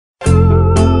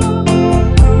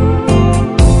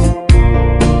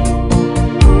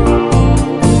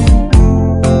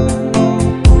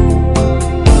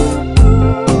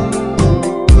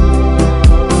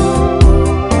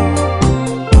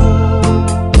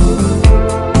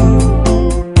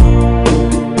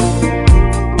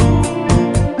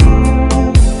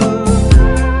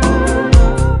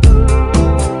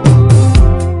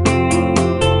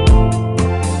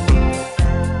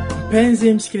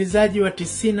Mpenzi msikilizaji wa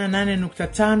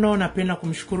 98.5, napenda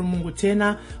kumshukuru Mungu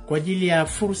tena kwa ajili ya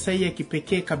fursa hii ya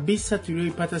kipekee kabisa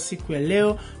tuliyoipata siku ya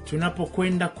leo,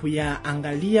 tunapokwenda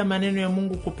kuyaangalia maneno ya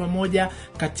Mungu kwa pamoja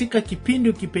katika kipindi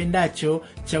ukipendacho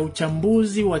cha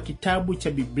uchambuzi wa kitabu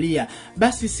cha Biblia.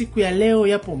 Basi siku ya leo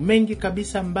yapo mengi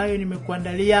kabisa ambayo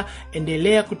nimekuandalia.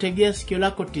 Endelea kutegea sikio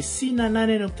lako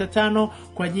 98.5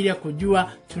 kwa ajili ya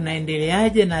kujua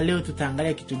tunaendeleaje na leo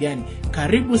tutaangalia kitu gani.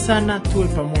 Karibu sana, tuwe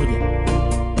pamoja.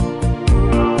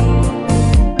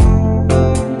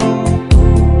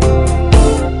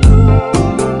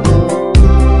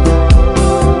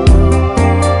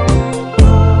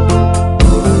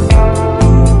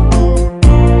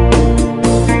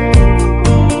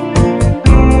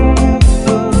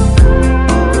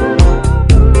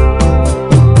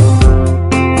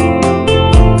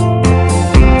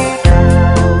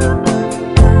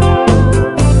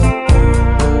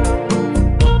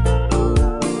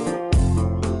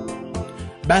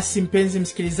 Basi mpenzi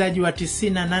msikilizaji wa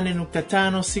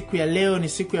 98.5, siku ya leo ni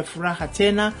siku ya furaha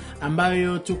tena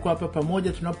ambayo tuko hapa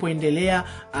pamoja tunapoendelea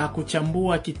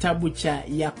kuchambua kitabu cha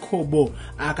Yakobo.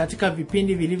 Katika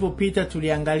vipindi vilivyopita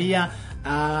tuliangalia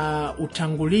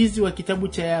utangulizi wa kitabu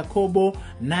cha Yakobo,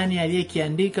 nani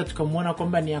aliyekiandika, tukamwona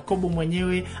kwamba ni Yakobo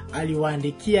mwenyewe.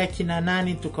 Aliwaandikia kina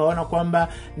nani? Tukaona kwamba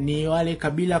ni wale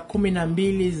kabila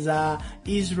 12 za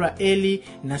Israeli,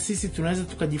 na sisi tunaweza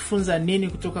tukajifunza nini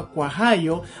kutoka kwa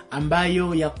hayo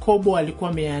ambayo Yakobo alikuwa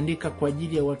ameandika kwa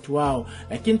ajili ya watu wao.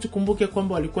 Lakini tukumbuke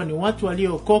kwamba walikuwa ni watu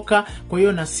waliookoka, kwa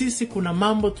hiyo na sisi kuna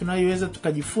mambo tunayoweza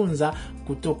tukajifunza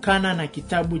kutokana na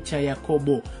kitabu cha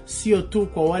Yakobo, sio tu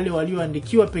kwa wale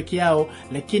walioandikiwa peke yao,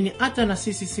 lakini hata na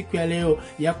sisi siku ya leo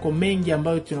yako mengi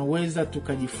ambayo tunaweza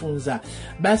tukajifunza.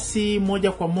 Basi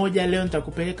moja kwa moja leo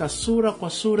nitakupeleka sura kwa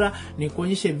sura,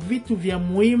 nikuonyeshe vitu vya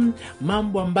muhimu,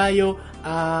 mambo ambayo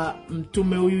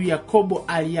mtume huyu Yakobo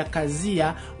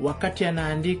aliyakazia wakati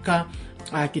anaandika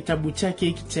kitabu chake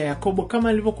hiki cha Yakobo. Kama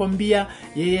nilivyokuambia,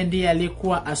 yeye ndiye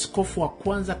aliyekuwa askofu wa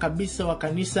kwanza kabisa wa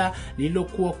kanisa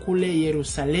lililokuwa kule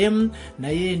Yerusalemu, na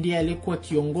yeye ndiye aliyekuwa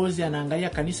kiongozi, anaangalia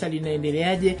kanisa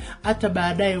linaendeleaje. Hata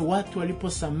baadaye watu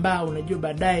waliposambaa, unajua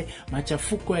baadaye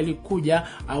machafuko yalikuja,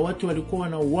 watu walikuwa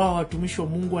wanauawa, watumishi wa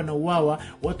Mungu wanauawa,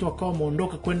 watu wakawa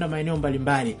wameondoka kwenda maeneo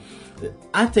mbalimbali.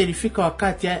 Hata ilifika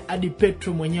wakati hadi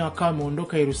Petro mwenyewe akawa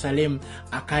ameondoka Yerusalemu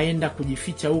akaenda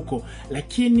kujificha huko.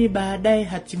 Lakini baadaye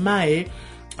hatimaye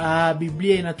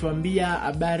Biblia inatuambia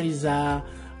habari za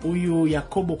huyu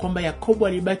Yakobo, kwamba Yakobo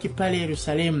alibaki pale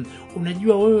Yerusalemu.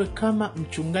 Unajua wewe kama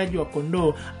mchungaji wa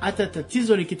kondoo, hata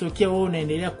tatizo likitokea wewe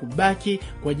unaendelea kubaki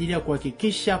kwa ajili ya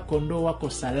kuhakikisha kondoo wako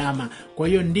salama. Kwa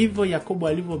hiyo ndivyo Yakobo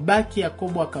alivyobaki.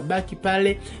 Yakobo akabaki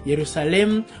pale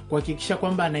Yerusalemu kuhakikisha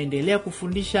kwamba anaendelea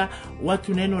kufundisha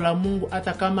watu neno la Mungu,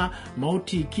 hata kama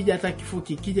mauti ikija, hata kifo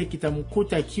kikija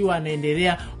kitamkuta, akiwa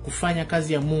anaendelea kufanya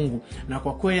kazi ya Mungu. Na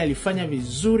kwa kweli alifanya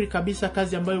vizuri kabisa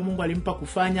kazi ambayo Mungu alimpa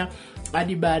kufanya.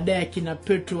 Hadi baadaye kina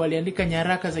Petro waliandika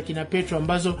nyaraka za kina Petro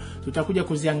ambazo tutakuja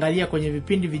kuziangalia kwenye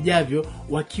vipindi vijavyo,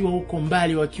 wakiwa huko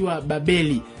mbali, wakiwa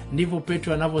Babeli. Ndivyo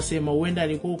Petro anavyosema, huenda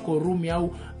alikuwa huko Rumi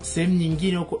au sehemu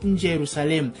nyingine huko nje ya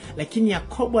Yerusalemu. Lakini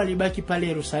Yakobo alibaki pale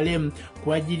Yerusalemu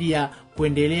kwa ajili ya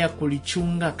kuendelea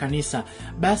kulichunga kanisa.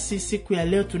 Basi siku ya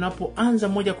leo tunapoanza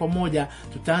moja kwa moja,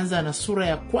 tutaanza na sura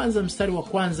ya kwanza mstari wa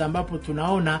kwanza, ambapo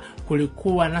tunaona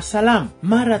kulikuwa na salamu.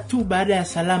 Mara tu baada ya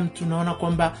salamu tunaona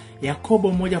kwamba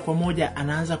Yakobo moja kwa moja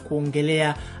anaanza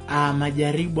kuongelea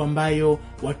majaribu ambayo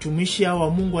watumishi hao wa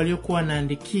Mungu waliokuwa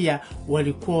wanaandikia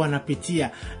walikuwa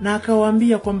wanapitia. Na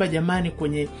akawaambia kwamba jamani,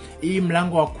 kwenye hii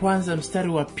mlango wa kwanza mstari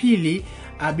wa 2,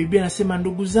 Biblia inasema,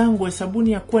 ndugu zangu,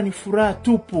 hesabuni ya kuwa ni furaha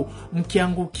tupu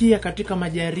mkiangukia katika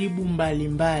majaribu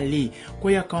mbalimbali.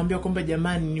 Kwa hiyo akawaambia kwamba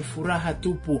jamani, ni furaha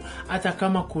tupu, hata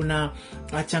kama kuna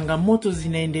changamoto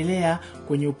zinaendelea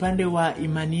kwenye upande wa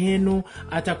imani yenu,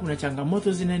 hata kuna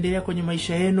changamoto zinaendelea kwenye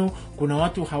maisha yenu. Kuna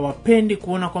watu hawapendi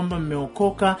kuona kwamba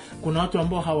mmeokoka, kuna watu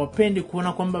ambao hawapendi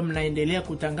kuona kwamba mnaendelea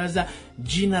kutangaza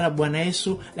jina la Bwana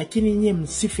Yesu, lakini nyie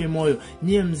msife moyo,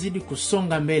 nyie mzidi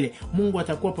kusonga mbele. Mungu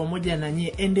atakuwa pamoja na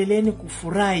nyie. Endeleeni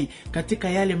kufurahi katika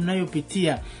yale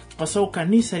mnayopitia, kwa sababu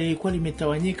kanisa lilikuwa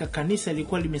limetawanyika, kanisa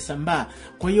lilikuwa limesambaa.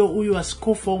 Kwa hiyo huyu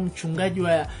askofu au mchungaji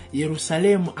wa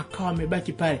Yerusalemu akawa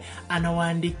amebaki pale,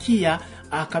 anawaandikia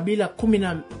kabila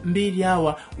 12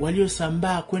 hawa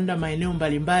waliosambaa kwenda maeneo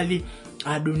mbalimbali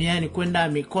duniani, kwenda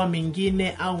mikoa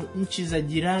mingine au nchi za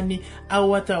jirani,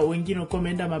 au hata wengine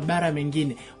wameenda mabara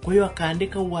mengine. Kwa hiyo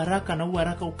akaandika uharaka, na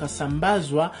uharaka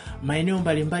ukasambazwa maeneo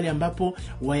mbalimbali, ambapo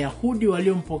Wayahudi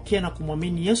waliompokea na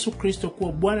kumwamini Yesu Kristo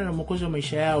kuwa Bwana na Mwokozi wa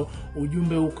maisha yao,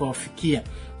 ujumbe ukawafikia.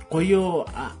 Kwa hiyo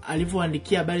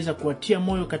alivyoandikia habari za kuwatia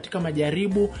moyo katika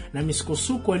majaribu na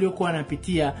misukosuko aliyokuwa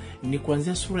anapitia ni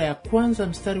kuanzia sura ya 1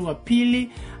 mstari wa 2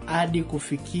 hadi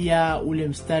kufikia ule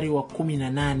mstari wa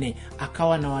 18.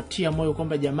 Akawa anawatia moyo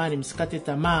kwamba jamani, msikate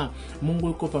tamaa, Mungu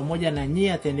yuko pamoja na nyinyi,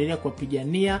 ataendelea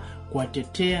kuwapigania,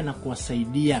 kuwatetea na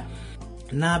kuwasaidia.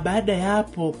 Na baada ya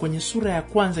hapo kwenye sura ya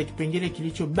 1 kipengele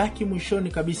kilichobaki mwishoni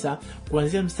kabisa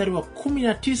kuanzia mstari wa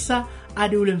 19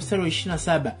 hadi ule mstari wa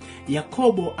 27,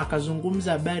 Yakobo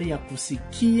akazungumza habari ya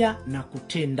kusikia na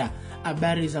kutenda,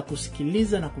 habari za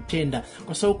kusikiliza na kutenda.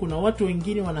 Kwa sababu kuna watu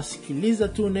wengine wanasikiliza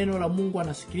tu neno la Mungu,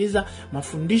 wanasikiliza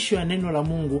mafundisho ya neno la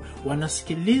Mungu,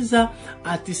 wanasikiliza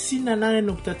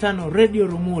 98.5 Radio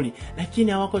Rumuli,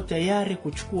 lakini hawako tayari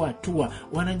kuchukua hatua.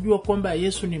 Wanajua kwamba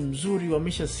Yesu ni mzuri,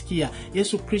 wameshasikia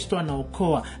Yesu Kristo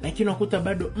anaokoa, lakini wakuta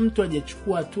bado mtu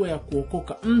hajachukua hatua ya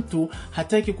kuokoka. Mtu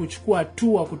hataki kuchukua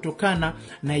hatua kutokana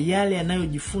na yale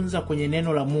yanayojifunza kwenye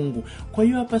neno la Mungu. Kwa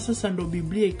hiyo hapa sasa ndo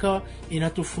Biblia ikawa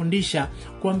inatufundisha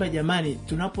kwamba jamani,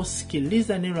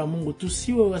 tunaposikiliza neno la Mungu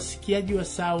tusiwe wasikiaji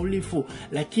wasahaulifu,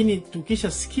 lakini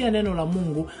tukishasikia neno la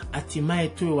Mungu hatimaye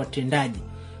tuwe watendaji.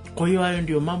 Kwa hiyo hayo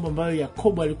ndio mambo ambayo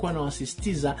Yakobo alikuwa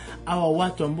anawasisitiza hawa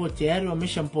watu ambao tayari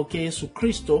wameshampokea Yesu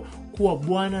Kristo kuwa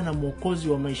Bwana na Mwokozi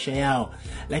wa maisha yao.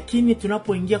 Lakini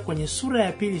tunapoingia kwenye sura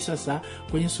ya 2 sasa,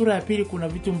 kwenye sura ya 2 kuna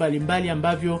vitu mbalimbali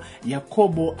ambavyo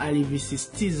Yakobo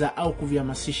alivisisitiza au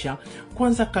kuvihamasisha.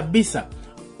 Kwanza kabisa,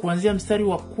 kuanzia mstari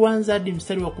wa 1 hadi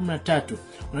mstari wa 13.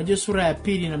 Unajua sura ya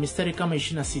 2 na mstari kama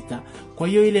 26. Kwa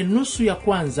hiyo ile nusu ya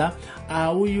kwanza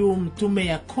huyu mtume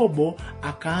Yakobo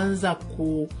akaanza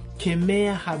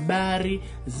kukemea habari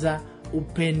za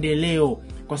upendeleo,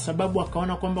 kwa sababu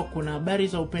akaona kwamba kuna habari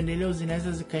za upendeleo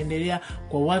zinaweza zikaendelea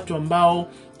kwa watu ambao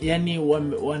yani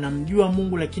wanamjua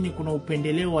Mungu, lakini kuna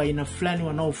upendeleo wa aina fulani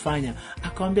wanaofanya.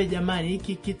 Akamwambia jamani,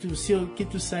 hiki kitu sio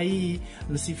kitu sahihi,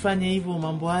 msifanye hivyo,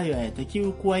 mambo hayo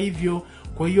hayatakiwi kuwa hivyo.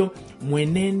 Kwa hiyo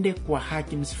mwenende kwa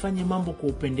haki, msifanye mambo kwa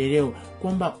upendeleo,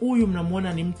 kwamba huyu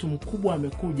mnamuona ni mtu mkubwa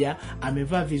amekuja,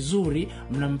 amevaa vizuri,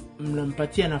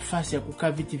 mnampatia nafasi ya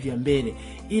kukaa viti vya mbele,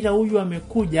 ila huyu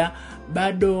amekuja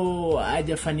bado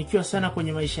hajafanikiwa sana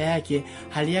kwenye maisha yake,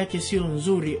 hali yake sio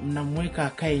nzuri, mnamweka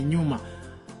akae nyuma.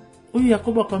 Huyu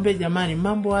Yakobo akamwambia jamani,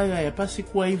 mambo hayo hayapasi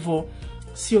kuwa hivyo,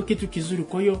 sio kitu kizuri.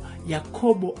 Kwa hiyo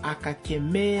Yakobo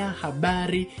akakemea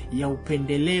habari ya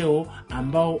upendeleo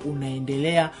ambao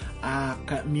unaendelea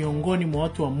miongoni mwa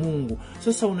watu wa Mungu.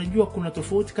 Sasa unajua kuna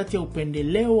tofauti kati ya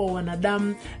upendeleo wa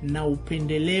wanadamu na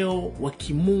upendeleo wa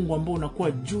kimungu ambao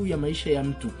unakuwa juu ya maisha ya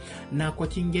mtu. Na kwa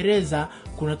Kiingereza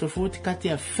kuna tofauti kati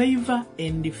ya favor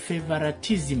and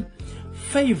favoritism.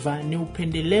 Favor ni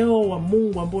upendeleo wa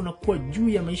Mungu ambao unakuwa juu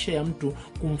ya maisha ya mtu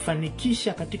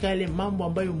kumfanikisha katika yale mambo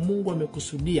ambayo Mungu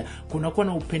amekusudia. Kunakuwa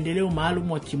na upendeleo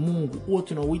maalum wa kimungu, huo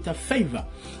tunauita favor.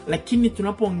 Lakini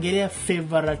tunapoongelea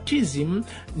favoritism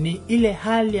ni ile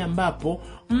hali ambapo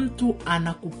mtu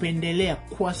anakupendelea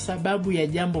kwa sababu ya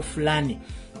jambo fulani.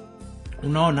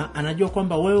 Unaona, anajua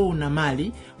kwamba wewe una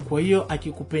mali, kwa hiyo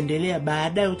akikupendelea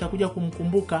baadaye utakuja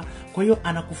kumkumbuka, kwa hiyo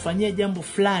anakufanyia jambo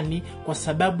fulani kwa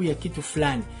sababu ya kitu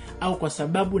fulani, au kwa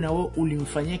sababu na wewe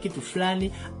ulimfanyia kitu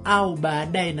fulani, au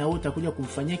baadaye na wewe utakuja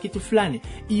kumfanyia kitu fulani.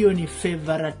 Hiyo ni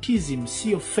favoritism,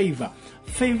 sio favor.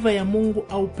 Favor ya Mungu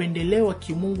au upendeleo wa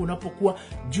kimungu unapokuwa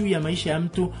juu ya maisha ya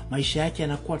mtu, maisha yake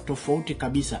yanakuwa tofauti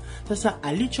kabisa. Sasa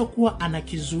alichokuwa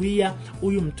anakizuia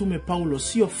huyu mtume Paulo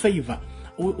sio favor.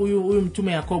 Huyu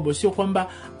mtume Yakobo sio kwamba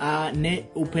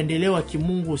upendeleo wa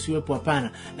kimungu usiwepo,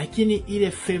 hapana, lakini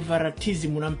ile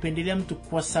favoritism, unampendelea mtu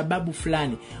kwa sababu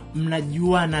fulani,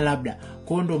 mnajuana labda,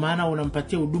 kwa hiyo ndo maana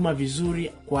unampatia huduma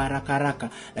vizuri kwa haraka.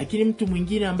 Lakini mtu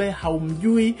mwingine ambaye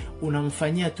haumjui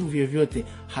unamfanyia tu vyovyote,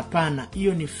 hapana.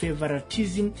 Hiyo ni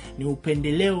favoritism, ni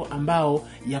upendeleo ambao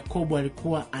Yakobo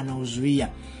alikuwa anauzuia.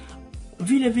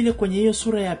 Vile vile kwenye hiyo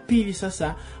sura ya 2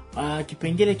 sasa,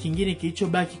 kipengele kingine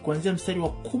kilichobaki kuanzia mstari wa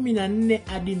 14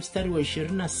 hadi mstari wa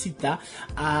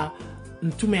 26,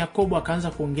 mtume Yakobo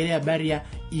akaanza kuongelea habari ya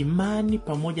imani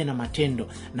pamoja na matendo.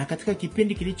 Na katika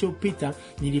kipindi kilichopita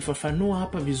nilifafanua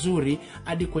hapa vizuri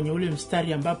hadi kwenye ule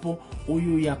mstari ambapo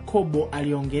huyu Yakobo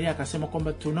aliongelea akasema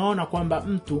kwamba tunaona kwamba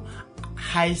mtu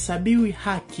hahesabiwi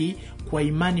haki kwa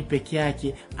imani peke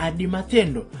yake hadi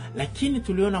matendo. Lakini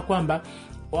tuliona kwamba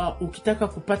ukitaka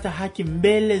kupata haki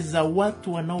mbele za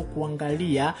watu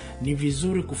wanaokuangalia ni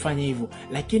vizuri kufanya hivyo,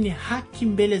 lakini haki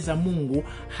mbele za Mungu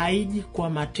haiji kwa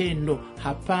matendo.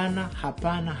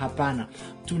 Hapana.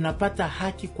 Tunapata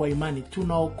haki kwa imani,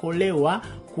 tunaokolewa.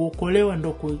 Kuokolewa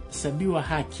ndo kuhesabiwa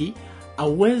haki.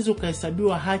 Hauwezi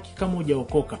ukahesabiwa haki kama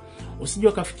hujaokoka. Usije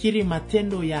ukafikiri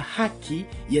matendo ya haki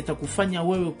yatakufanya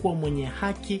wewe kuwa mwenye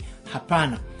haki.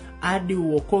 Hapana. hadi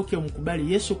uokoke,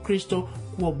 umkubali Yesu Kristo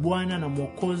kuwa Bwana na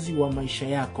Mwokozi wa maisha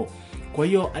yako. Kwa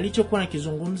hiyo alichokuwa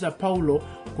nakizungumza Paulo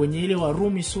kwenye ile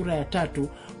Warumi sura ya 3,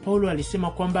 Paulo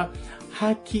alisema kwamba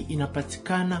haki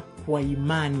inapatikana kwa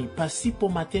imani pasipo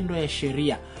matendo ya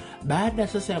sheria. Baada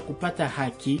sasa ya kupata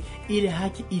haki, ile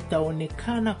haki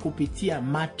itaonekana kupitia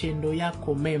matendo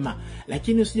yako mema.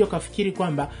 Lakini usije ukafikiri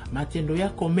kwamba matendo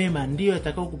yako mema ndiyo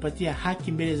yatakao kupatia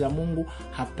haki mbele za Mungu.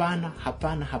 Hapana,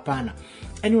 hapana, hapana.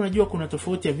 Yaani unajua kuna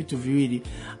tofauti ya vitu viwili.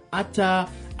 Hata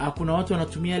kuna watu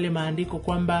wanatumia ile maandiko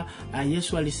kwamba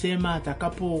Yesu alisema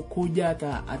atakapokuja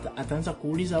ataanza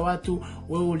kuuliza watu,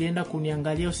 wewe ulienda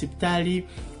kuniangalia hospitali,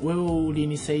 wewe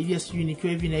ulinisaidia sijui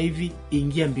nikiwa hivi na hivi,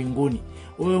 ingia mbinguni.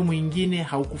 Wewe mwingine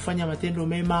haukufanya matendo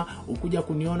mema, ukuja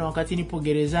kuniona wakati nipo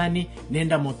gerezani,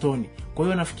 nenda motoni. Kwa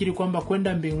hiyo nafikiri kwamba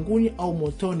kwenda mbinguni au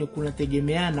motoni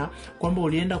kunategemeana kwamba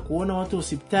ulienda kuona watu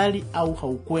hospitali au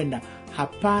haukwenda.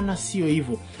 Hapana, sio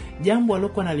hivyo. Jambo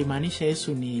alilokuwa analimaanisha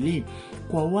Yesu ni hili: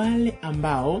 kwa wale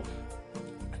ambao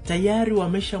tayari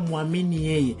wameshamwamini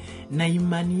yeye na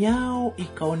imani yao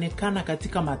ikaonekana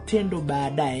katika matendo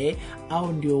baadaye,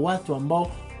 au ndio watu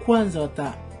ambao kwanza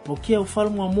watapokea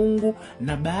ufalme wa Mungu,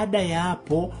 na baada ya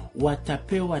hapo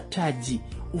watapewa taji.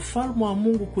 Ufalme wa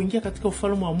Mungu, kuingia katika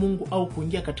ufalme wa Mungu au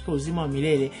kuingia katika uzima wa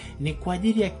milele, ni kwa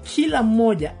ajili ya kila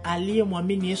mmoja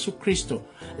aliyemwamini Yesu Kristo.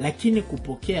 Lakini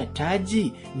kupokea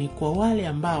taji ni kwa wale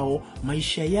ambao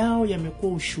maisha yao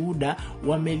yamekuwa ushuhuda,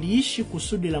 wameliishi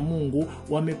kusudi la Mungu,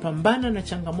 wamepambana na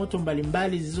changamoto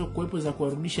mbalimbali zilizokuwepo za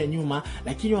kuwarudisha nyuma,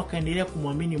 lakini wakaendelea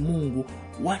kumwamini Mungu.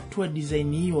 Watu wa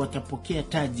design hiyo watapokea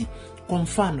taji. Kwa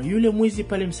mfano, yule mwizi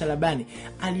pale msalabani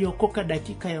aliokoka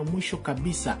dakika ya mwisho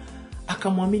kabisa,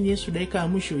 akamwamini Yesu dakika ya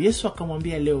mwisho. Yesu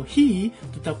akamwambia, leo hii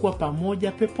tutakuwa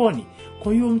pamoja peponi.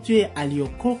 Kwa hiyo mtu yeye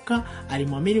aliokoka,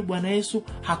 alimwamini Bwana Yesu,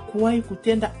 hakuwahi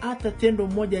kutenda hata tendo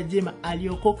moja jema,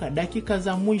 aliokoka dakika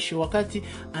za mwisho wakati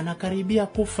anakaribia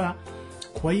kufa.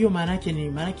 Kwa hiyo maana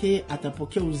yake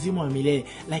atapokea uzima wa milele,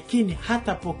 lakini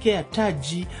hatapokea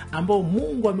taji ambao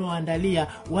Mungu amewaandalia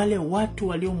wale watu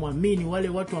waliomwamini, wale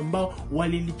watu ambao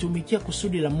walilitumikia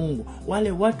kusudi la Mungu,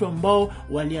 wale watu ambao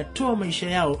waliatoa maisha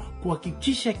yao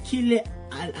kuhakikisha kile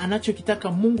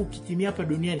anachokitaka Mungu kitimia hapa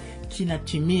duniani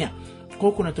kinatimia.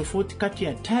 Kwa kuna tofauti kati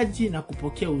ya taji na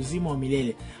kupokea uzima wa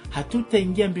milele.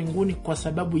 Hatutaingia mbinguni kwa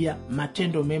sababu ya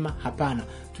matendo mema, hapana.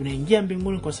 Tunaingia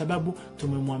mbinguni kwa sababu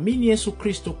tumemwamini Yesu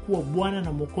Kristo kuwa Bwana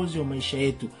na Mwokozi wa maisha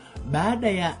yetu. Baada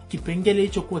ya kipengele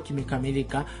hicho kuwa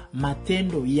kimekamilika,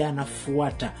 matendo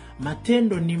yanafuata.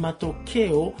 Matendo ni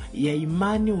matokeo ya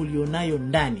imani ulionayo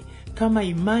ndani. Kama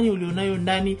imani ulionayo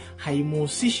ndani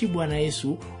haimuhusishi Bwana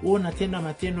Yesu, wewe unatenda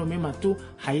matendo mema tu,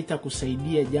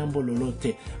 haitakusaidia jambo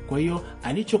lolote. Kwa hiyo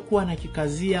alichokuwa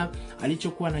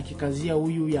nakikazia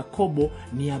huyu Yakobo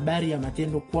ni habari ya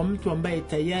matendo kwa mtu ambaye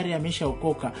tayari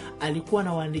ameshaokoka. Alikuwa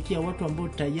anawaandikia watu ambao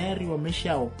tayari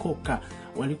wameshaokoka.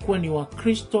 Walikuwa ni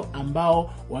Wakristo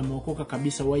ambao wameokoka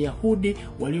kabisa, Wayahudi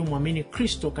waliomwamini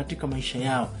Kristo katika maisha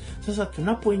yao. Sasa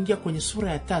tunapoingia kwenye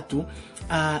sura ya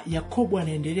 3, Yakobo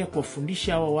anaendelea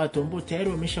kuwafundisha hawa watu ambao tayari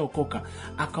wameshaokoka.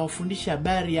 Akawafundisha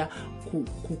habari ya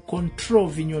kucontrol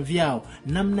vinywa vyao,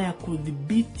 namna ya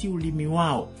kudhibiti ulimi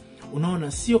wao.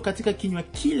 Unaona, sio katika kinywa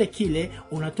kile kile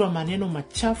unatoa maneno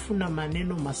machafu na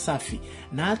maneno masafi.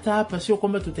 Na hata hapa sio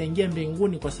kwamba tutaingia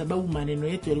mbinguni kwa sababu maneno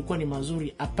yetu yalikuwa ni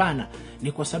mazuri, hapana.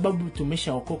 Ni kwa sababu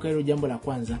tumeshaokoka, hilo jambo la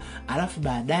kwanza. Alafu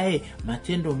baadaye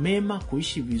matendo mema,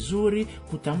 kuishi vizuri,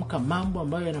 kutamka mambo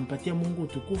ambayo yanampatia Mungu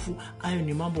utukufu. Hayo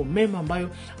ni mambo mema ambayo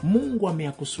Mungu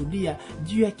ameyakusudia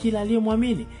juu ya kila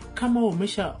aliyemwamini. Kama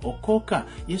umeshaokoka,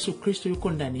 Yesu Kristo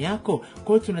yuko ndani yako.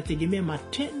 Kwa hiyo tunategemea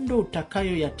matendo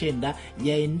utakayoyatenda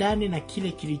yaendane na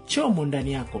kile kilichomo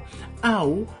ndani yako,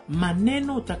 au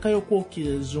maneno utakayokuwa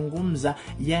ukizungumza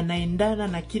yanaendana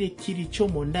na kile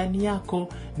kilichomo ndani yako.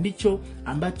 Ndicho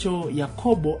ambacho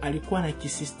Yakobo alikuwa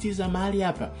anakisisitiza mahali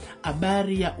hapa,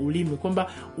 habari ya ulimi,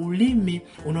 kwamba ulimi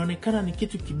unaonekana ni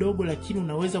kitu kidogo lakini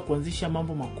unaweza kuanzisha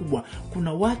mambo makubwa.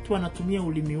 Kuna watu wanatumia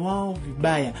ulimi wao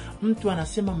vibaya. Mtu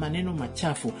anasema maneno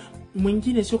machafu,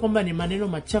 mwingine sio kwamba ni maneno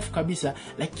machafu kabisa,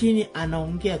 lakini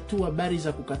anaongea tu habari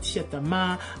za kukatisha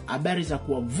tamaa, habari za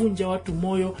kuwavunja watu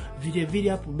moyo. Vile vile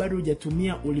hapo bado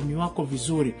hujatumia ulimi wako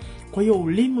vizuri. Kwa hiyo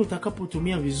ulimi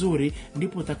utakapotumia vizuri,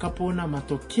 ndipo utakapoona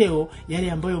matokeo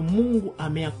yale ambayo Mungu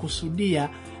ameyakusudia.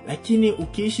 Lakini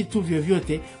ukiishi tu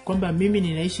vyovyote kwamba mimi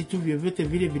ninaishi tu vyovyote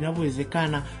vile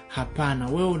vinavyowezekana, hapana.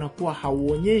 Wewe unakuwa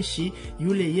hauonyeshi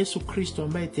yule Yesu Kristo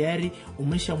ambaye tayari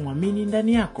umeshamwamini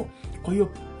ndani yako. Kwa hiyo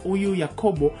huyu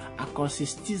Yakobo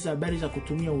akawasisitiza habari za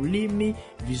kutumia ulimi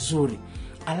vizuri.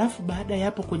 Alafu baada ya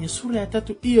hapo kwenye sura ya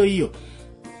 3 hiyo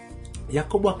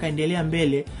Yakobo akaendelea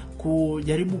mbele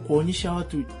kujaribu kuonyesha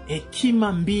watu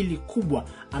hekima mbili kubwa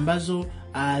ambazo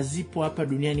zipo hapa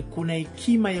duniani. Kuna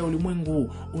hekima ya ulimwengu huu.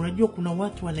 Unajua kuna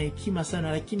watu wana hekima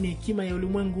sana, lakini hekima ya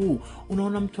ulimwengu huu,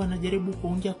 unaona mtu anajaribu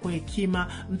kuongea kwa hekima,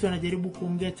 mtu anajaribu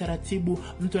kuongea taratibu,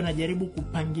 mtu anajaribu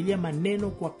kupangilia maneno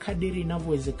kwa kadiri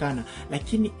inavyowezekana.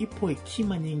 Lakini ipo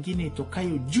hekima nyingine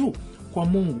itokayo juu kwa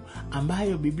Mungu,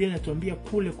 ambayo Biblia inatuambia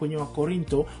kule kwenye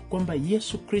Wakorinto kwamba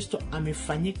Yesu Kristo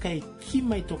amefanyika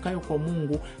hekima itokayo kwa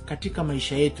Mungu katika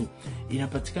maisha yetu.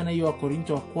 Inapatikana hiyo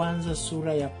Wakorinto wa kwanza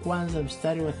sura ya kwanza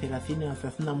mstari wa 30 na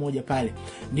 31 pale.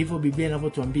 Ndivyo Biblia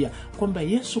inavyotuambia kwamba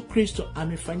Yesu Kristo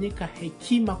amefanyika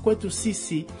hekima kwetu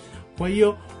sisi. Kwa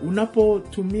hiyo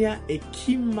unapotumia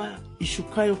hekima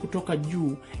ishukayo kutoka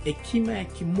juu, hekima ya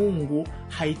kimungu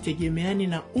haitegemeani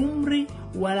na umri,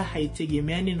 wala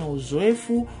haitegemeani na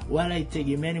uzoefu, wala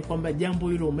haitegemeani kwamba jambo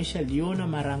hilo umeshaliona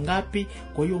mara ngapi,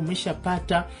 kwa hiyo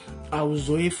umeshapata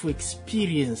uzoefu,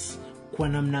 experience kwa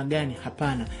namna gani.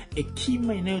 Hapana,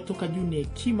 hekima inayotoka juu ni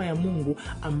hekima ya Mungu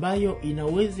ambayo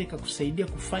inaweza kukusaidia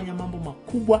kufanya mambo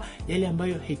makubwa, yale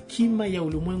ambayo hekima ya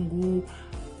ulimwengu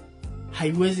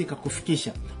haiwezi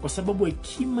kukufikisha. Kwa sababu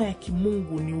hekima ya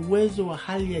kimungu ni uwezo wa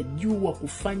hali ya juu wa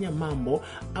kufanya mambo,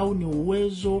 au ni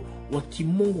uwezo wa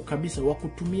kimungu kabisa wa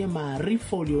kutumia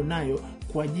maarifa ulionayo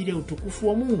kwa ajili ya utukufu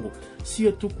wa Mungu,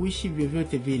 sio tu kuishi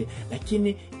vyovyote vile.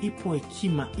 Lakini ipo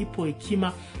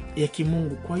hekima ya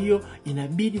kimungu. Kwa hiyo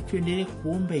inabidi tuendelee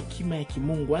kuomba hekima ya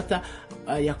kimungu. Hata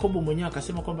Yakobo mwenyewe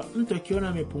akasema kwamba mtu akiona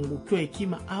amepungukiwa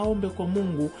hekima aombe kwa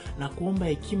Mungu, na kuomba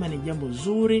hekima ni jambo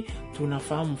zuri.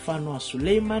 Tunafahamu mfano wa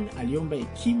Suleiman, aliomba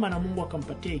hekima na Mungu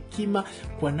akampatia hekima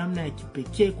kwa namna ya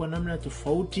kipekee, kwa namna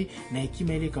tofauti, na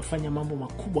hekima ile ikafanya mambo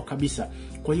makubwa kabisa.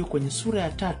 Kwa hiyo kwenye sura ya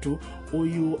 3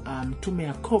 huyu mtume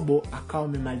Yakobo akawa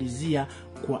amemalizia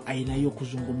kwa aina hiyo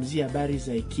kuzungumzia habari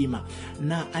za hekima.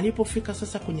 Na alipofika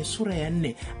sasa kwenye sura ya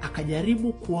 4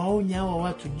 akajaribu kuwaonya hawa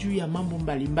watu juu ya mambo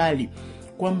mbalimbali,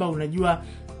 kwamba unajua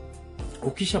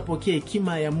ukishapokea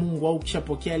hekima ya Mungu, au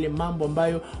ukishapokea yale mambo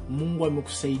ambayo Mungu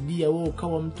amekusaidia wewe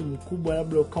ukawa mtu mkubwa,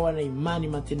 labda ukawa na imani,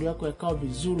 matendo yako yakawa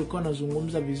vizuri, ukawa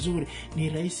unazungumza vizuri, ni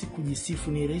rahisi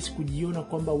kujisifu, ni rahisi kujiona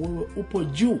kwamba wewe upo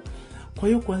juu. Kwa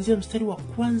hiyo kuanzia mstari wa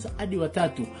 1 hadi wa 3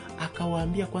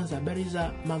 akawaambia kwanza habari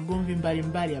za magomvi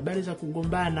mbalimbali, habari za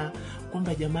kugombana,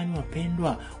 kwamba jamani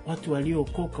wapendwa, watu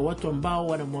waliookoka, watu ambao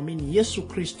wanamwamini Yesu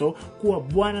Kristo kuwa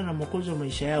Bwana na Mwokozi wa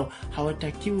maisha yao,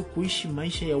 hawatakiwi kuishi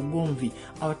maisha ya ugomvi,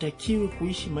 hawatakiwi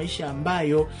kuishi maisha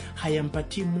ambayo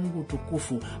hayampatii Mungu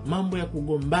utukufu. Mambo ya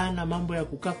kugombana, mambo ya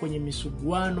kukaa kwenye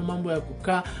misuguano, mambo ya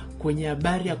kukaa kwenye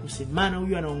habari ya kusemana,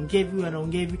 huyu anaongevi, huyu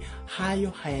anaongevi, hayo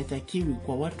hayatakiwi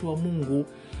kwa watu wa Mungu.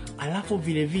 Alafu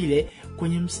vile vile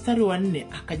kwenye mstari wa 4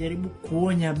 akajaribu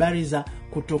kuonya habari za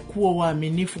kutokuwa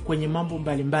waaminifu kwenye mambo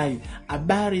mbalimbali,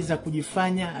 habari za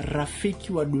kujifanya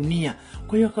rafiki wa dunia.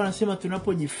 Kwa hiyo akawa anasema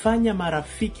tunapojifanya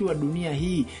marafiki wa dunia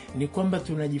hii ni kwamba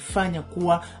tunajifanya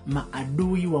kuwa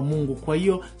maadui wa Mungu. Kwa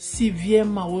hiyo si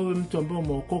vyema wewe mtu ambaye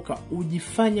umeokoka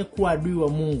ujifanye kuwa adui wa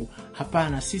Mungu.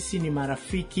 Hapana, sisi ni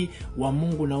marafiki wa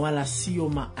Mungu na wala sio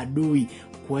maadui.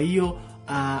 Kwa hiyo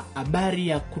habari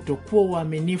ya kutokuwa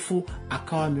waaminifu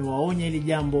akawa amewaonya ili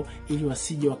jambo, ili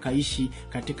wasije wakaishi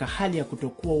katika hali ya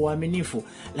kutokuwa waaminifu.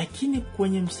 Lakini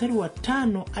kwenye mstari wa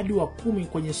 5 hadi wa 10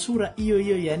 kwenye sura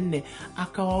hiyo ya 4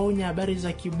 akawaonya habari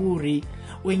za kiburi.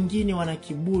 Wengine wana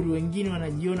kiburi, wengine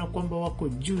wanajiona kwamba wako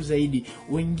juu zaidi,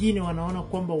 wengine wanaona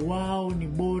kwamba wao ni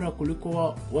bora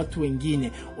kuliko watu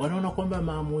wengine, wanaona kwamba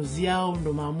maamuzi yao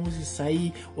ndo maamuzi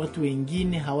sahihi, watu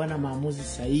wengine hawana maamuzi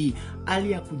sahihi.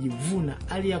 Hali ya kujivuna,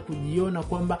 hali ya kujiona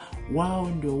kwamba wao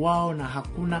ndio wao na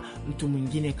hakuna mtu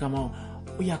mwingine kama wao.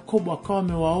 Yakobo akawa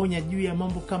amewaonya juu ya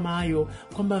mambo kama hayo,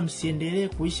 kwamba msiendelee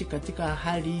kuishi katika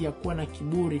hali ya kuwa na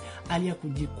kiburi, hali ya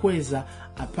kujikweza.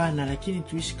 Hapana, lakini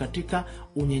tuishi katika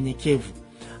unyenyekevu.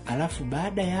 Alafu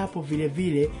baada ya hapo vile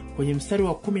vile kwenye mstari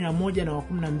wa 11 na wa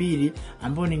 12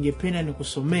 ambao ningependa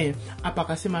nikusomee hapa,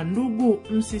 akasema ndugu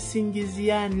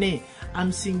msisingiziane,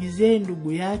 amsingizie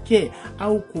ndugu yake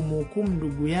au kumhukumu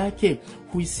ndugu yake,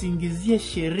 huisingizie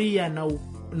sheria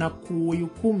na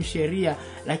kuhukumu sheria,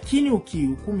 lakini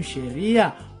ukihukumu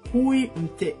sheria hui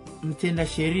mtenda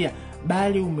sheria,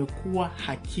 bali umekuwa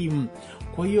hakimu.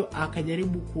 Kwa hiyo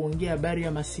akajaribu kuongea habari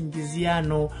ya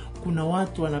masingiziano. Kuna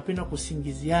watu wanapenda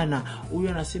kusingiziana, huyu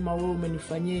anasema wewe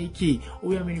umenifanyia hiki,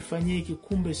 huyu amenifanyia hiki,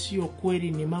 kumbe sio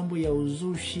kweli, ni mambo ya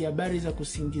uzushi. Habari za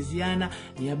kusingiziana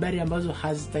ni habari ambazo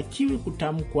hazitakiwi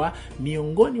kutamkwa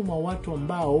miongoni mwa watu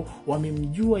ambao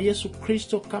wamemjua Yesu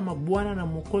Kristo kama Bwana na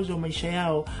Mwokozi wa maisha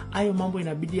yao. Hayo mambo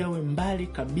inabidi yawe mbali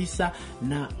kabisa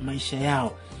na maisha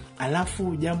yao.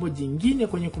 Alafu jambo jingine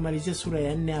kwenye kumalizia sura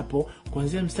ya 4 hapo,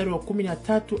 kuanzia mstari wa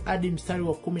 13 hadi mstari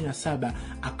wa 17,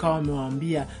 akawa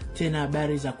amewaambia tena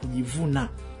habari za kujivuna.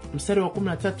 Mstari wa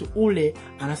 13 ule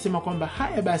anasema kwamba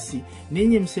haya basi,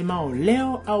 ninyi msemao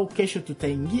leo au kesho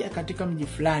tutaingia katika mji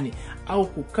fulani au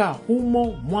kukaa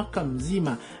humo mwaka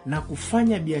mzima na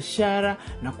kufanya biashara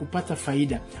na kupata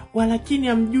faida, walakini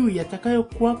hamjui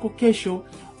yatakayokuwako kesho.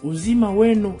 Uzima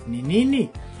wenu ni nini?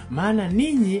 Maana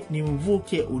ninyi ni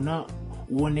mvuke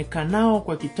uonekanao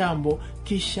kwa kitambo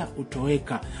kisha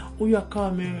utoweka. Huyu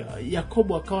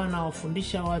Yakobo akawa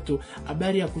anawafundisha watu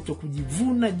habari ya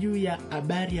kutokujivuna juu ya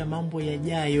habari ya mambo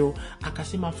yajayo.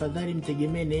 Akasema afadhali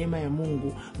mtegemee neema ya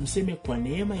Mungu, mseme kwa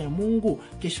neema ya Mungu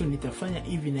kesho nitafanya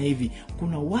hivi na hivi.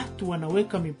 Kuna watu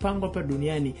wanaweka mipango hapa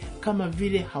duniani kama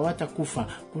vile hawatakufa.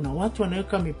 Kuna watu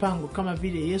wanaweka mipango kama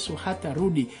vile Yesu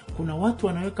hatarudi. Kuna watu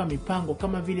wanaweka mipango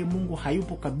kama vile Mungu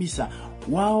hayupo kabisa.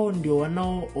 Wao ndio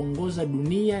wanaoongoza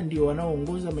dunia, ndio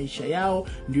wanaoongoza maisha yao,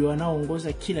 ndio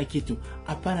wanaoongoza kila kitu.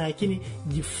 Hapana, lakini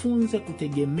jifunze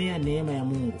kutegemea neema ya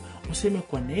Mungu. Useme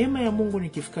kwa neema ya Mungu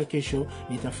nikifika kesho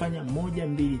nitafanya 1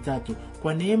 2 3.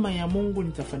 Kwa neema ya Mungu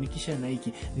nitafanikisha na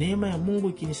hiki. Neema ya Mungu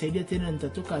ikinisaidia tena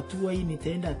nitatoka hatua hii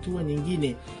nitaenda hatua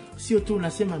nyingine. Sio tu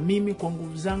unasema mimi kwa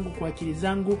nguvu zangu, kwa akili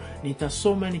zangu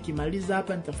nitasoma, nikimaliza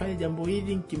hapa nitafanya jambo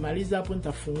hili, nikimaliza hapo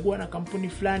nitafungua na kampuni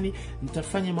fulani,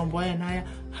 nitafanya mambo haya na haya.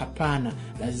 Hapana,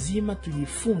 lazima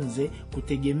tujifunze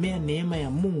kutegemea neema ya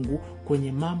Mungu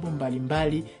kwenye mambo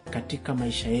mbalimbali katika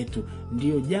maisha yetu.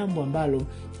 Ndio jambo ambalo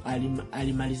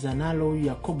alimaliza nalo huyu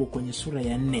Yakobo kwenye sura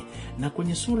ya 4. Na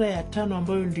kwenye sura ya 5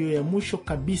 ambayo ndio ya mwisho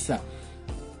kabisa,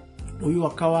 huyu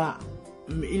akawa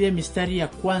ile mstari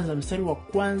wa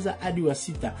kwanza hadi wa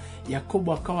 6,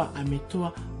 Yakobo akawa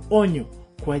ametoa onyo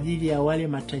kwa ajili ya wale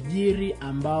matajiri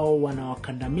ambao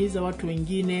wanawakandamiza watu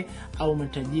wengine, au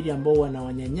matajiri ambao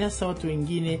wanawanyanyasa watu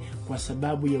wengine kwa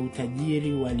sababu ya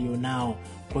utajiri walionao.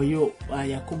 Kwa hiyo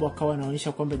Yakobo akawa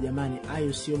anaonyesha kwamba jamani,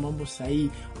 hayo sio mambo sahihi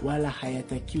wala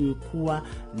hayatakiwi kuwa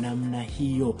namna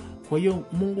hiyo. Kwa hiyo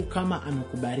Mungu kama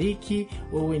amekubariki,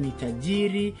 wewe ni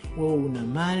tajiri, wewe una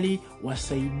mali,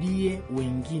 wasaidie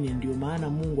wengine. Ndio maana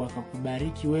Mungu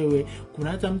akakubariki wewe.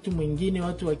 Kuna hata mtu mwingine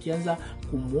watu wakianza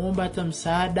kumuomba hata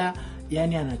msaada,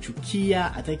 yani anachukia,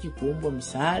 hataki kuomba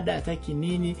msaada, hataki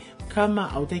nini. Kama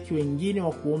hautaki wengine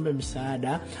wa kuomba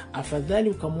msaada, afadhali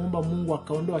ukamuomba Mungu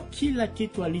akaondoa kila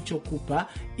kitu alichokupa,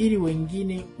 ili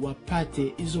wengine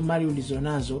wapate hizo mali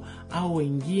ulizonazo, au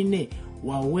wengine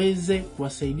waweze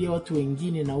kuwasaidia watu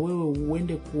wengine, na wewe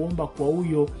uende kuomba kwa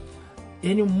huyo.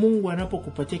 Yani Mungu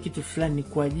anapokupatia kitu fulani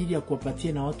kwa ajili ya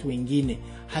kuwapatia na watu wengine.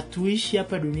 Hatuishi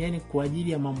hapa duniani kwa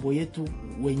ajili ya mambo yetu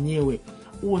wenyewe.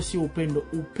 Huo sio upendo.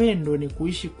 Upendo ni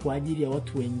kuishi kwa ajili ya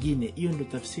watu wengine. Hiyo ndio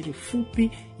tafsiri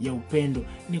fupi ya upendo,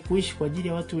 ni kuishi kwa ajili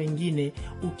ya watu wengine.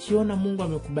 Ukiona Mungu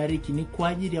amekubariki, ni kwa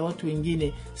ajili ya watu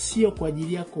wengine, sio kwa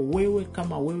ajili yako wewe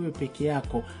kama wewe peke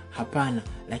yako. Hapana,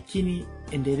 lakini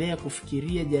endelea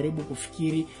kufikiria, jaribu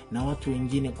kufikiri na watu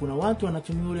wengine. Kuna watu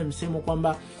wanatumia ule msemo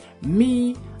kwamba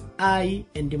me, I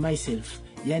and myself,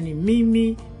 yani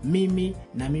mimi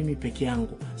na mimi peke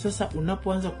yangu. Sasa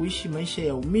unapoanza kuishi maisha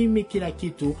ya umimi kila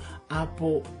kitu,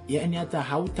 hapo yani hata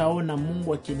hautaona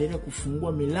Mungu akiendelea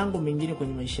kufungua milango mingine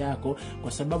kwenye maisha yako,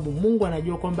 kwa sababu Mungu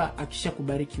anajua kwamba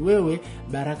akishakubariki wewe,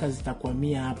 baraka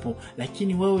zitakwamia hapo.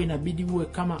 Lakini wewe inabidi uwe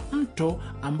kama mto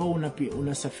ambao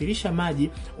unasafirisha maji,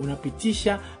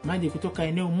 unapitisha maji kutoka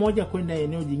eneo moja kwenda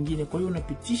eneo jingine. Kwa hiyo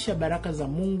unapitisha baraka za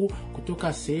Mungu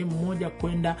kutoka sehemu moja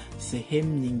kwenda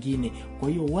sehemu nyingine. Kwa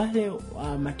hiyo wale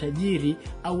matajiri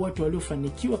au watu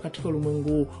waliofanikiwa katika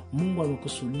ulimwengu, Mungu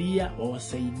amekusudia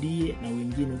wawasaidie na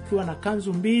wengine. Ukiwa na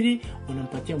kanzu 2,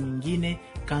 unampatia mwingine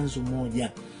kanzu 1.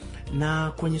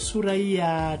 Na kwenye sura hii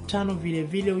ya 5 vile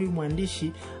vile huyu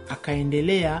mwandishi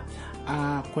akaendelea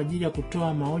kwa ajili ya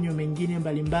kutoa maonyo mengine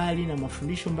mbalimbali na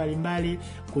mafundisho mbalimbali.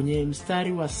 Kwenye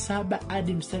mstari wa 7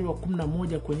 hadi mstari wa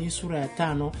 11 kwenye sura ya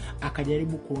 5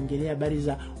 akajaribu kuongelea habari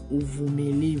za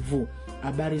uvumilivu,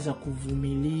 habari za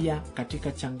kuvumilia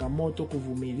katika changamoto,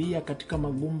 kuvumilia katika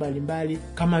magumu mbalimbali,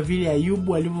 kama vile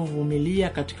Ayubu alivyovumilia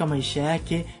katika maisha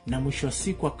yake, na mwisho wa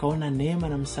siku akaona neema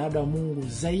na msaada wa Mungu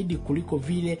zaidi kuliko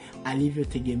vile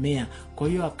alivyotegemea. Kwa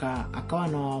hiyo akawa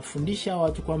anawafundisha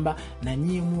watu kwamba na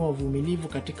nyinyi muwe wavumilivu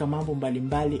katika mambo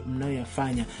mbalimbali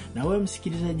mnayoyafanya. Na wewe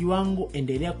msikilizaji wangu,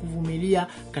 endelea kuvumilia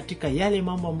katika yale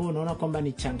mambo ambayo unaona kwamba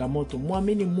ni changamoto.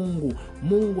 Muamini Mungu.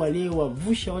 Mungu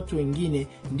aliyewavusha watu wengine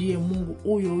ndiye Mungu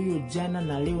Mungu huyo jana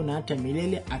na leo na hata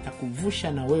milele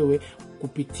atakuvusha na wewe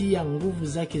kupitia nguvu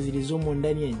zake zilizomo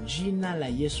ndani ya jina la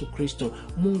Yesu Kristo.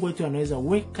 Mungu wetu anaweza.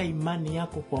 Weka imani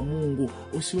yako kwa Mungu,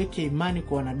 usiweke imani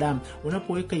kwa wanadamu.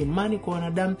 Unapoweka imani kwa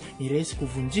wanadamu ni rahisi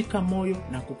kuvunjika moyo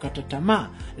na kukata tamaa,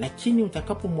 lakini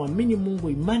utakapomwamini Mungu,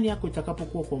 imani yako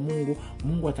itakapokuwa kwa Mungu,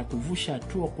 Mungu atakuvusha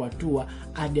hatua kwa hatua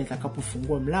hadi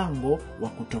atakapofungua mlango wa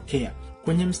kutokea.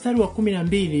 Kwenye mstari wa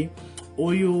 12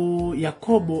 huyu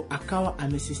Yakobo akawa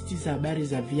amesisitiza habari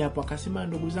za viapo. Akasema,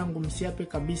 ndugu zangu, msiape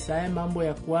kabisa. Haya mambo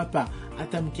ya kuapa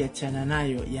hata mkiachana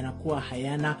nayo yanakuwa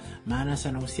hayana maana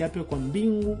sana. Usiape kwa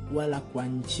mbingu wala kwa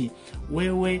nchi.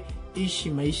 Wewe ishi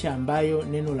maisha ambayo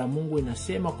neno la Mungu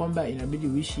inasema kwamba inabidi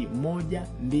uishi 1,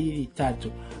 2, 3.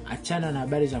 Achana na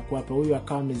habari za kuapa. Huyu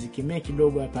akawa amezikemea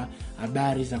kidogo hapa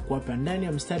habari za kuapa ndani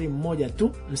ya mstari mmoja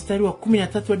tu. Mstari wa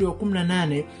 13 hadi wa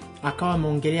 18 akawa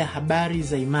ameongelea habari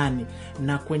za imani.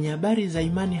 Na kwenye habari za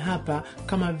imani hapa,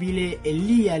 kama vile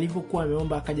Elia alivyokuwa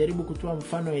ameomba, akajaribu kutoa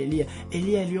mfano wa Elia.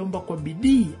 Elia aliomba kwa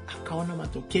bidii, akaona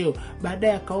matokeo.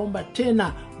 Baadaye akaomba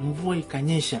tena, mvua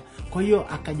ikanyesha. Kwa hiyo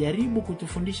akajaribu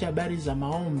kutufundisha habari za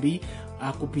maombi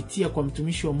kupitia kwa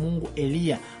mtumishi wa Mungu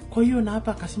Elia. Kwa hiyo na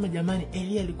hapa akasema, jamani,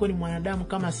 Elia alikuwa ni mwanadamu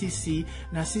kama sisi,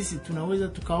 na sisi tunaweza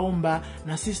tukaomba,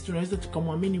 na sisi tunaweza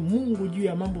tukamwamini Mungu juu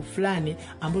ya mambo fulani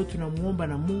ambayo tunamuomba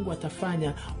na Mungu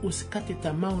atafanya. Usikate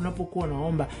tamaa unapokuwa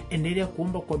unaomba. Endelea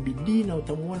kuomba kwa bidii na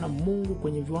utamuona Mungu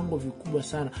kwenye viwango vikubwa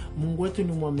sana. Mungu wetu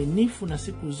ni mwaminifu na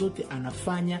siku zote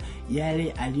anafanya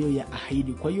yale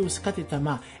aliyoyaahidi. Kwa hiyo usikate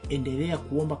tamaa, endelea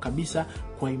kuomba kabisa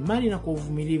kwa imani na kwa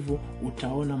uvumilivu,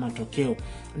 utaona matokeo.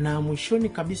 Na mwishoni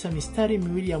kabisa, mistari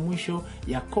miwili ya mwisho,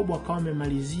 Yakobo akawa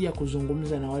amemalizia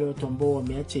kuzungumza na wale watu ambao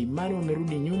wameacha imani,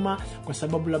 wamerudi nyuma kwa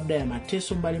sababu labda ya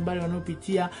mateso mbalimbali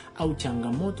wanayopitia au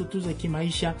changamoto tu za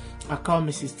kimaisha. Akawa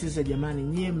amesisitiza, jamani,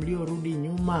 nyie mliorudi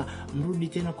nyuma, mrudi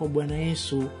tena kwa Bwana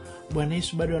Yesu. Bwana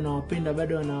Yesu bado anawapenda,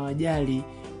 bado anawajali.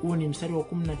 Huo ni mstari wa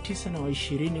 19 na wa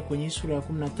 20 kwenye sura ya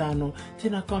 15.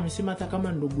 Tena akawa amesema, hata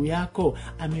kama ndugu yako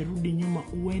amerudi nyuma,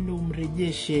 uende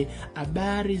umrejeshe.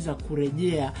 Habari za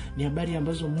kurejea ni habari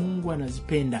ambazo Mungu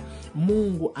anazipenda.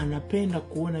 Mungu anapenda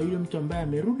kuona yule mtu ambaye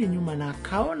amerudi nyuma na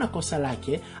akaona kosa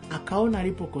lake, akaona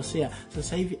alipokosea,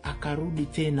 sasa hivi akarudi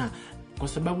tena. Kwa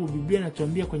sababu Biblia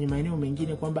inatuambia kwenye maeneo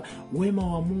mengine kwamba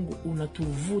wema wa Mungu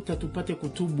unatuvuta tupate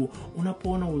kutubu.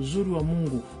 Unapoona uzuri wa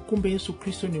Mungu, kumbe Yesu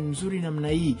Kristo ni mzuri namna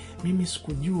hii, mimi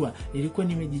sikujua, nilikuwa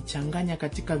nimejichanganya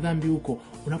katika dhambi huko.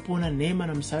 Unapoona neema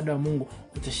na msaada wa Mungu,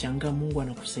 utashangaa Mungu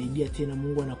anakusaidia tena,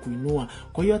 Mungu anakuinua.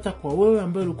 Kwa hiyo hata kwa wewe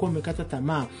ambaye ulikuwa umekata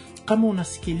tamaa, kama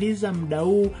unasikiliza muda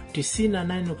huu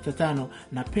 98.5,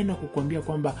 napenda kukuambia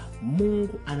kwamba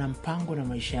Mungu ana mpango na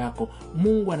maisha yako.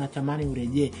 Mungu anatamani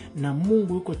urejee, na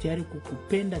Mungu yuko tayari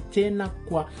kukupenda tena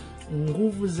kwa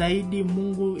nguvu zaidi.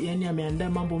 Mungu ameandaa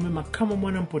mambo mema. Kama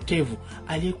mwana mpotevu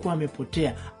aliyekuwa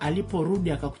amepotea,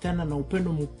 aliporudi akakutana na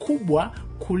upendo mkubwa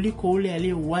kuliko ule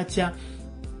aliyeuacha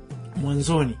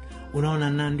mwanzoni. Unaona,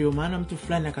 na ndio maana mtu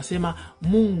fulani akasema,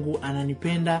 Mungu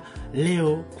ananipenda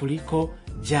leo kuliko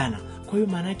jana. Kwa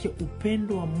hiyo maana yake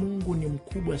upendo wa Mungu ni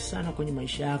mkubwa sana kwenye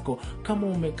maisha yako. Kama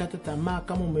umekata tamaa,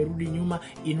 kama umerudi nyuma,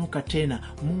 inuka tena.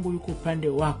 Mungu yuko upande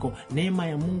wako. Neema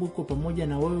ya Mungu iko pamoja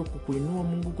na wewe kukuinua.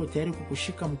 Mungu yuko tayari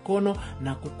kukushika mkono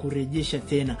na kukurejesha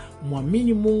tena.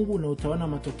 Muamini Mungu na utaona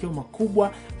matokeo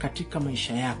makubwa katika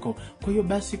maisha yako. Kwa hiyo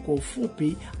basi, kwa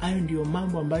ufupi, hayo ndio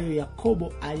mambo ambayo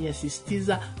Yakobo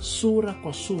aliyasisitiza sura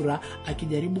kwa sura,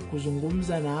 akijaribu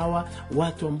kuzungumza na hawa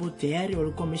watu ambao tayari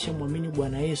walikuwa wameshamwamini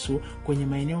Bwana Yesu kwenye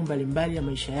maeneo mbalimbali ya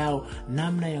maisha yao,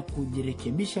 namna ya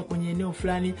kujirekebisha kwenye eneo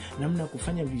fulani, namna ya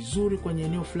kufanya vizuri kwenye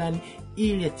eneo fulani,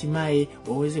 ili hatimaye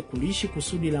waweze kuliishi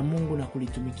kusudi la Mungu na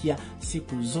kulitumikia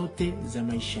siku zote za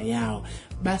maisha yao.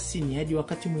 Basi ni hadi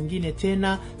wakati mwingine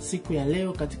tena, siku ya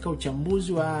leo katika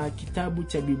uchambuzi wa kitabu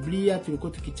cha Biblia.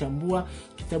 Tulikuwa tukichambua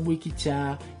kitabu hiki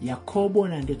cha Yakobo,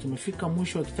 na ndio tumefika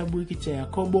mwisho wa kitabu hiki cha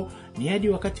Yakobo. Ni hadi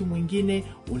wakati mwingine.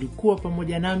 Ulikuwa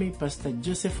pamoja nami Pastor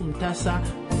Joseph Mtasa.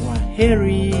 Kwa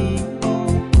heri.